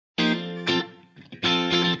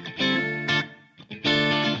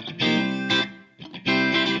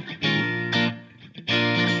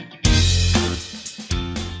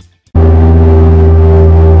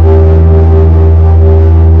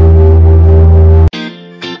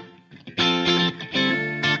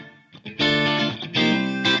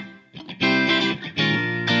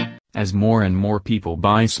As more and more people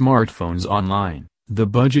buy smartphones online, the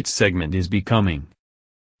budget segment is becoming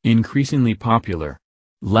increasingly popular.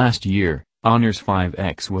 Last year, Honor's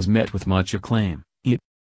 5X was met with much acclaim. It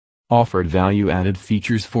offered value-added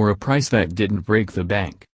features for a price that didn't break the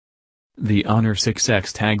bank. The Honor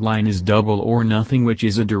 6X tagline is double or nothing, which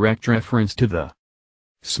is a direct reference to the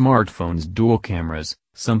smartphone's dual cameras,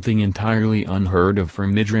 something entirely unheard of for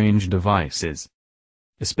mid-range devices,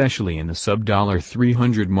 especially in the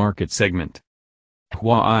sub-$300 market segment.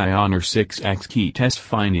 Huawei Honor 6X key test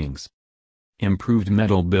findings: improved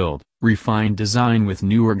metal build, refined design with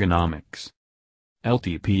new ergonomics.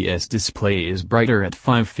 LTPS display is brighter at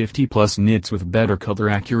 550+ nits with better color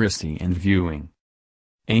accuracy and viewing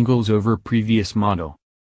angles over previous model.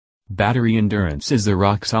 Battery endurance is the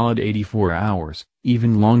rock-solid 84 hours,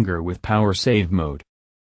 even longer with power save mode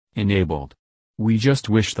enabled. We just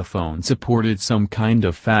wish the phone supported some kind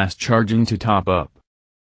of fast charging to top up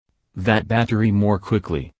that battery more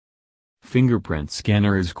quickly. Fingerprint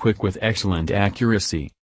scanner is quick with excellent accuracy.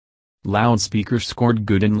 Loudspeakers scored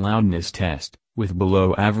good in loudness test, with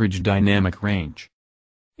below average dynamic range.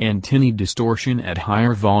 Anti-distortion at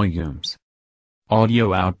higher volumes.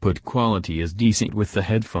 Audio output quality is decent with the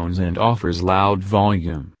headphones and offers loud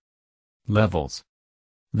volume levels.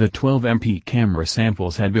 The 12MP camera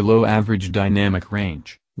samples had below average dynamic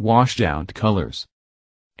range, washed out colors,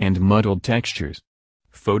 and muddled textures.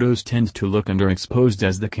 Photos tend to look underexposed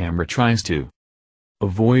as the camera tries to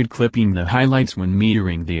avoid clipping the highlights when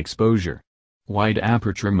metering the exposure. Wide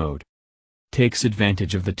aperture mode takes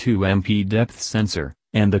advantage of the 2MP depth sensor,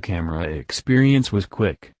 and the camera experience was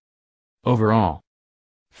quick. Overall,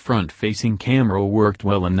 front-facing camera worked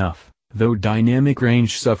well enough, though dynamic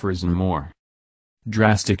range suffers in more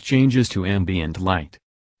drastic changes to ambient light.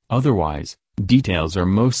 Otherwise, details are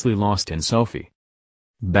mostly lost in selfie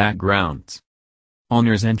backgrounds.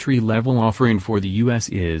 Honor's entry-level offering for the US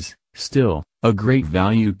is, still, a great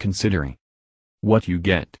value considering what you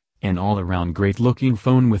get: an all-around great-looking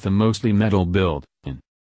phone with a mostly metal build, an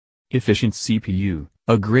efficient CPU,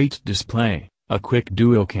 a great display, a quick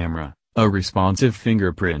dual camera, a responsive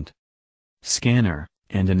fingerprint scanner,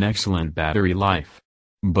 and an excellent battery life.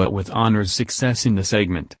 But with Honor's success in the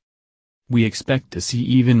segment, we expect to see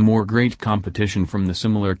even more great competition from the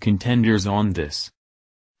similar contenders on this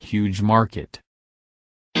huge market.